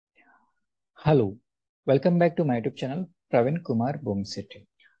Hello, welcome back to my YouTube channel Praveen Kumar Boomcity.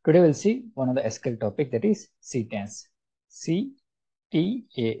 Today we'll see one of the SQL topic, that is CTAS.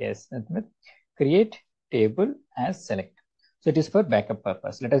 CTAS, that means create table as select. So it is for backup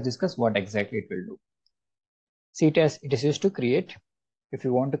purpose. Let us discuss what exactly it will do. CTAS, it is used to create, if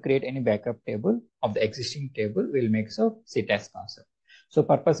you want to create any backup table of the existing table, we'll make use of CTAS concept. So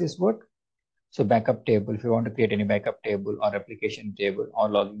purpose is what? So backup table, if you want to create any backup table or application table or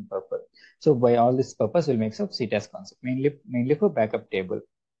logging purpose. So by all this purpose, we'll make use of CTAS concept. Mainly for backup table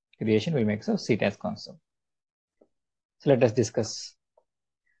creation, we'll make use of CTAS concept. So let us discuss.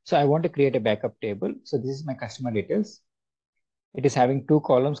 So I want to create a backup table. So this is my customer details. It is having two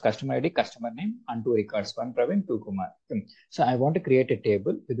columns, customer ID, customer name, and two records, one Praveen, two Kumar. So I want to create a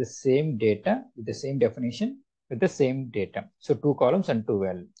table with the same data, with the same definition, with the same data. So two columns and two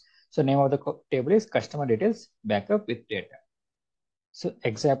values. So name of the table is customer details backup with data. So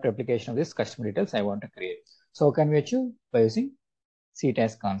exact application of this customer details I want to create. So how can we achieve? By using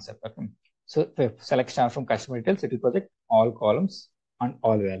CTAS concept. Okay. So if select star from customer details, it will project all columns and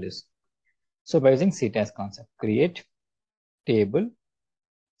all values. So by using CTAS concept, create table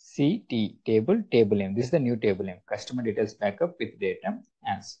table name. This is the new table name, customer details backup with data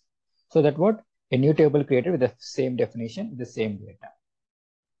as. So that what? A new table created with the same definition, with the same data.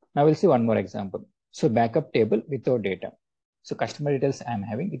 Now we'll see one more example. So backup table without data. So customer details I'm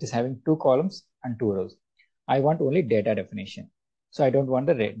having, it is having two columns and two rows. I want only data definition. So I don't want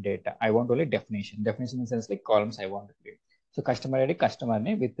the data. I want only definition. Definition in the sense like columns I want to create. So customer ID, customer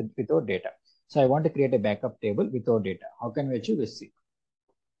name without data. So I want to create a backup table without data. How can we achieve this?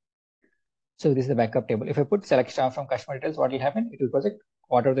 So this is the backup table. If I put select star from customer details, what will happen? It will project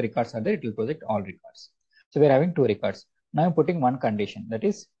whatever the records are there, it will project all records. So we're having two records. Now I'm putting one condition, that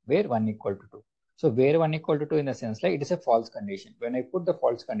is where 1 equal to 2. So where 1 equal to 2 in the sense like it is a false condition. When I put the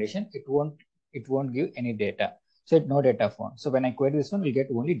false condition, it won't give any data. So no data found. So when I query this one, we'll get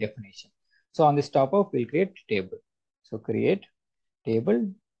only definition. So on this top of, we'll create table. So create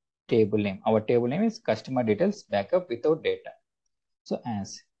table name. Our table name is customer details backup without data. So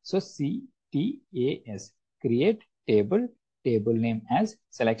as, so CTAS, create table name as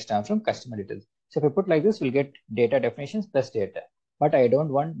select star from customer details. So if I put like this, we'll get data definitions plus data. But I don't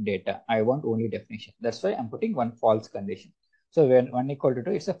want data. I want only definition. That's why I'm putting one false condition. So when 1 equal to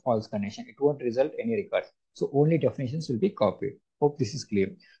 2, it's a false condition. It won't result any records. So only definitions will be copied. Hope this is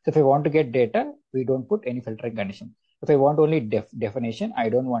clear. So if I want to get data, we don't put any filtering condition. If I want only definition, I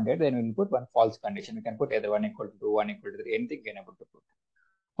don't want it, then we'll put one false condition. We can put either 1 equal to 2, 1 equal to 3, anything we can able to put.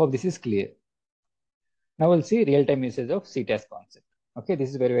 Hope this is clear. Now we'll see real-time usage of CTAS concept. Okay, this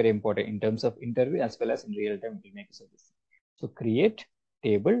is very, very important in terms of interview as well as in real time we'll make use of this. So create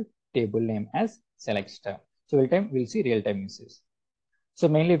table name as select star. So we'll see real-time usage. So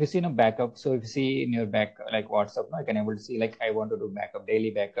mainly if you see backup, so if you see in your back like WhatsApp, I can able to see like I want to do backup,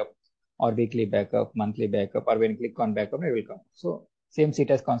 daily backup or weekly backup, monthly backup, or when you click on backup, it will come. So same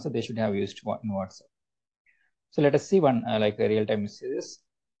CTAS concept they should have used in WhatsApp. So let us see one like a real-time usages.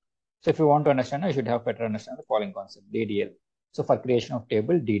 So if you want to understand, I should have better understand the following concept, DDL. So for creation of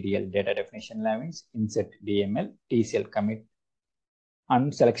table, DDL, data definition lines, insert DML, TCL commit,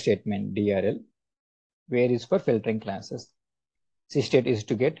 unselect statement, DRL, where is for filtering classes. Sysdate is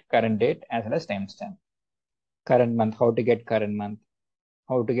to get current date as well as timestamp. Current month, how to get current month,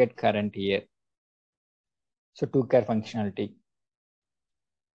 how to get current year. So to-char functionality.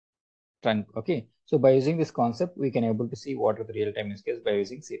 Okay. So by using this concept, we can able to see what are the real-time use case by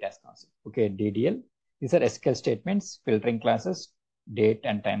using CTAS concept. Okay, DDL. These are SQL statements, filtering classes, date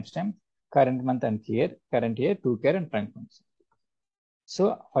and timestamp, current month and year, current year, to-char and trunk function.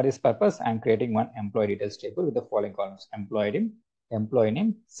 So for this purpose, I'm creating one employee details table with the following columns: employee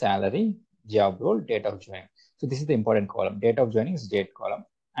name, salary, job role, date of joining. So this is the important column. Date of joining is date column.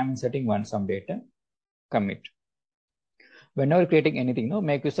 I'm inserting some data, commit. Whenever creating anything,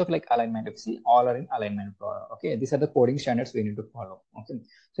 make use of like alignment. If you see, all are in alignment. Okay, these are the coding standards we need to follow. Okay,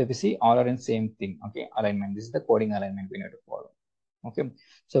 so if you see, all are in same thing. Okay, alignment. This is the coding alignment we need to follow. Okay,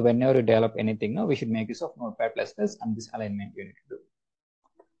 so whenever you develop anything, we should make use of Notepad++ and this alignment we need to do.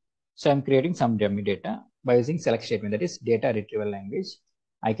 So I'm creating some dummy data by using select statement, that is data retrieval language.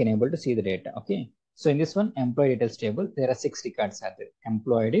 I can able to see the data. Okay, so in this one employee details table, there are 6 records are there: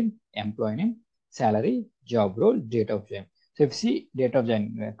 employee name, salary, job role, date of join. So if you see date of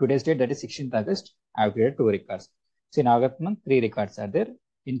join, today's date, that is 16th August, I have created 2 records. So in August month, 3 records are there.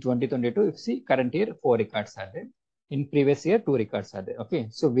 In 2022, if you see current year, 4 records are there. In previous year, 2 records are there. Okay,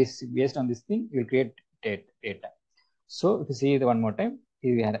 so based on this thing, you will create data. So if you see the one more time,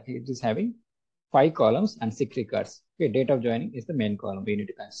 it is having 5 columns and 6 records. Okay, date of joining is the main column we need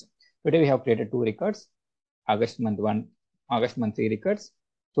to consider. Today we have created 2 records. August month 1, August month 3 records.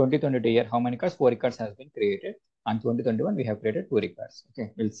 2022 year, how many records? 4 records has been created. And 2021 we have created 2 records.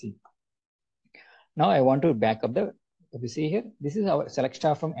 Okay, we'll see. Now I want to back up the, if you see here, this is our select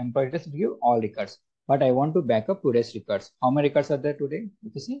star from employee details to give all records. But I want to back up today's records. How many records are there today?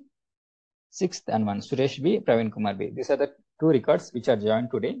 If you see, 6th and 1, Suresh B, Praveen Kumar B. These are the 2 records which are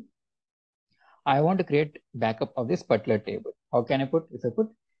joined today. I want to create backup of this particular table. How can I put? If I put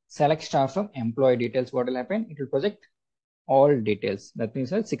select star from employee details, what will happen? It will project all details. That means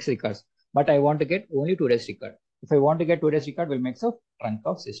 6 records. But I want to get only today's record. If I want to get today's record, we'll make some trunk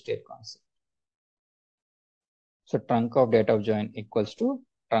of sysdate concept. So trunk of data of join equals to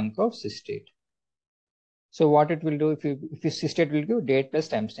trunk of sysdate. So what it will do, if you sysdate will give date plus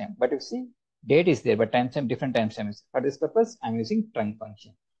timestamp. But if you see, date is there, but timestamp, different timestamps. For this purpose, I'm using trunk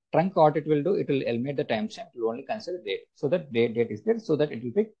function. Trunk, what it will do, it will eliminate the timestamp, it will only consider date. So that date is there, so that it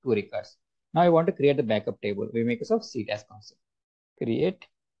will pick 2 records. Now I want to create the backup table. We make use of CTAS concept. Create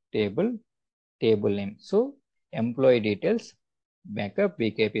table, table name. So employee details, backup,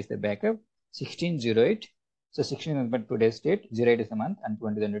 BKP is the backup, 1608. So 16 is but today's date, 08 is the month, and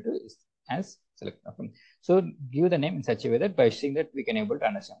 2022 is as select. So give the name in such a way that by seeing that we can able to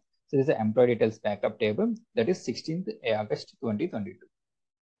understand. So this is the employee details backup table, that is 16th August 2022.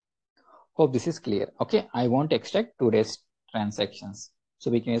 Hope this is clear. Okay, I want to extract today's transactions.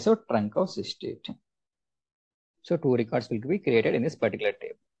 So we can use a trunk of sysdate. So 2 records will be created in this particular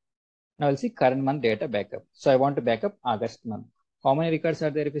table. Now we'll see current month data backup. So I want to backup August month. How many records are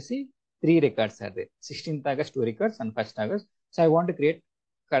there? If you see, 3 records are there. 16th August 2 records and 1st August. So I want to create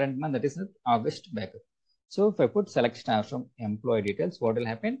current month, that is August backup. So if I put select star from employee details, what will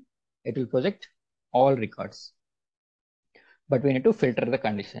happen? It will project all records. But we need to filter the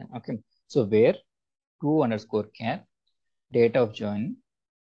condition. Okay. So where to_char data of join,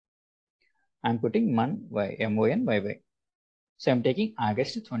 I'm putting mon y, MONYY. So I'm taking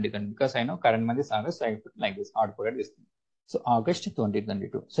August 2020 because I know current month is August. So I put like this, hard coded this thing. So August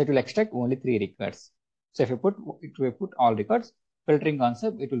 2022. So it will extract only 3 records. So if you put all records, filtering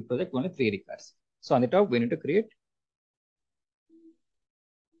concept, it will project only 3 records. So on the top, we need to create.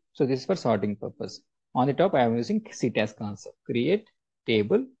 So this is for sorting purpose. On the top, I am using CTAS concept. Create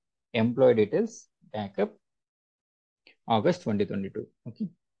table, employee details, backup, August 2022. Okay.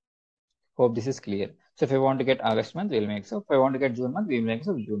 Hope this is clear. So if I want to get August month, we'll make so. If I want to get June month, we'll make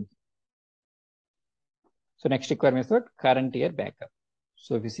so June. So next requirement is what? Current year backup.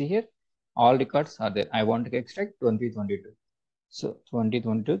 So if you see here, all records are there. I want to extract 2022. So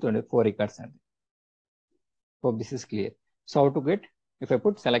 2022, 24 records are there. Hope this is clear. So how to get? If I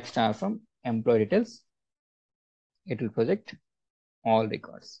put select star from employee details, it will project all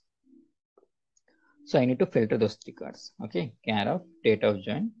records. So I need to filter those records. Okay, care of data of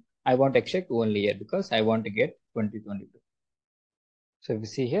join. I want to extract only year because I want to get 2022. So if you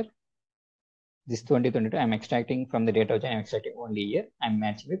see here, this 2022, I'm extracting from the data of join, I'm extracting only year. I'm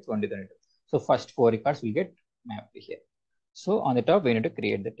matching with 2022. So first 4 records will get mapped here. So on the top, we need to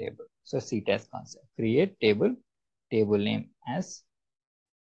create the table. So CTAS concept, create table, table name as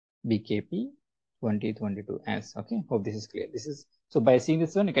BKP 2022 as. Okay, hope this is clear. This is, so by seeing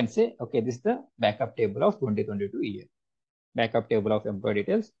this one, you can say, okay, this is the backup table of 2022 year. Backup table of employee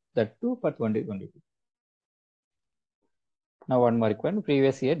details, that too for 2022. Now one more requirement,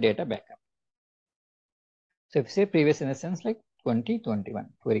 previous year data backup. So if you say previous in the sense like 2021,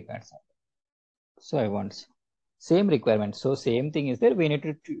 2 records. So I want same requirement. So same thing is there. We need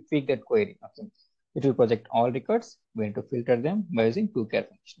to tweak that query. Okay. It will project all records. We need to filter them by using to_char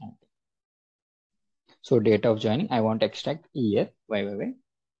functionality. So data of joining, I want to extract year,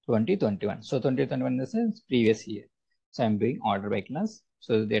 2021. So 2021 in the sense previous year. So I'm doing order by class.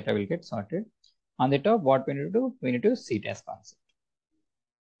 So the data will get sorted. On the top, what we need to do? We need to CTAS concept.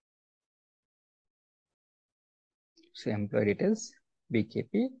 So employee details,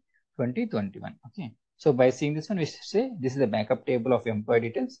 BKP 2021. Okay. So by seeing this one, we say this is the backup table of employee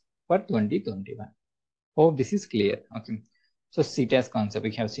details for 2021. Hope this is clear. Okay. So CTAS concept,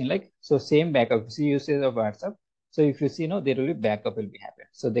 we have seen like, so same backup, see usage of WhatsApp. So if you see, there will be backup will be happening.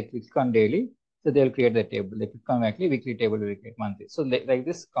 So they click on daily, so they'll create the table. They click on weekly table will create monthly. So like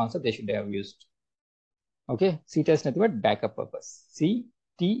this concept they should have used. Okay, CTAS nothing but backup purpose.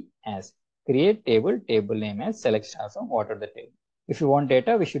 CTAS, create table, table name as select star from what are the table. If you want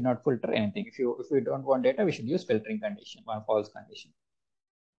data, we should not filter anything. If we don't want data, we should use filtering condition or false condition.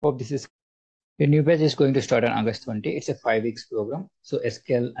 Hope this is. The new batch is going to start on August 20. It's a 5 weeks program. So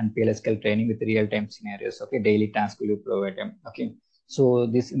SQL and PLSQL training with real-time scenarios. Okay, daily task will be provided. Okay, so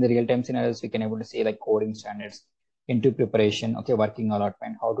this in the real-time scenarios, we can able to see like coding standards, into preparation, okay, working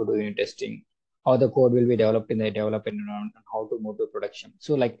allotment, how to do unit testing, how the code will be developed in the developed environment, and how to move to production.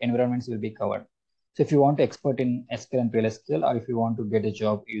 So like environments will be covered. So if you want to expert in SQL and PLSQL, or if you want to get a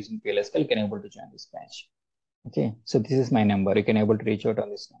job using PLSQL, you can able to join this batch. Okay, so this is my number. You can able to reach out on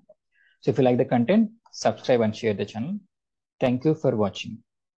this number. So if you like the content, subscribe and share the channel. Thank you for watching.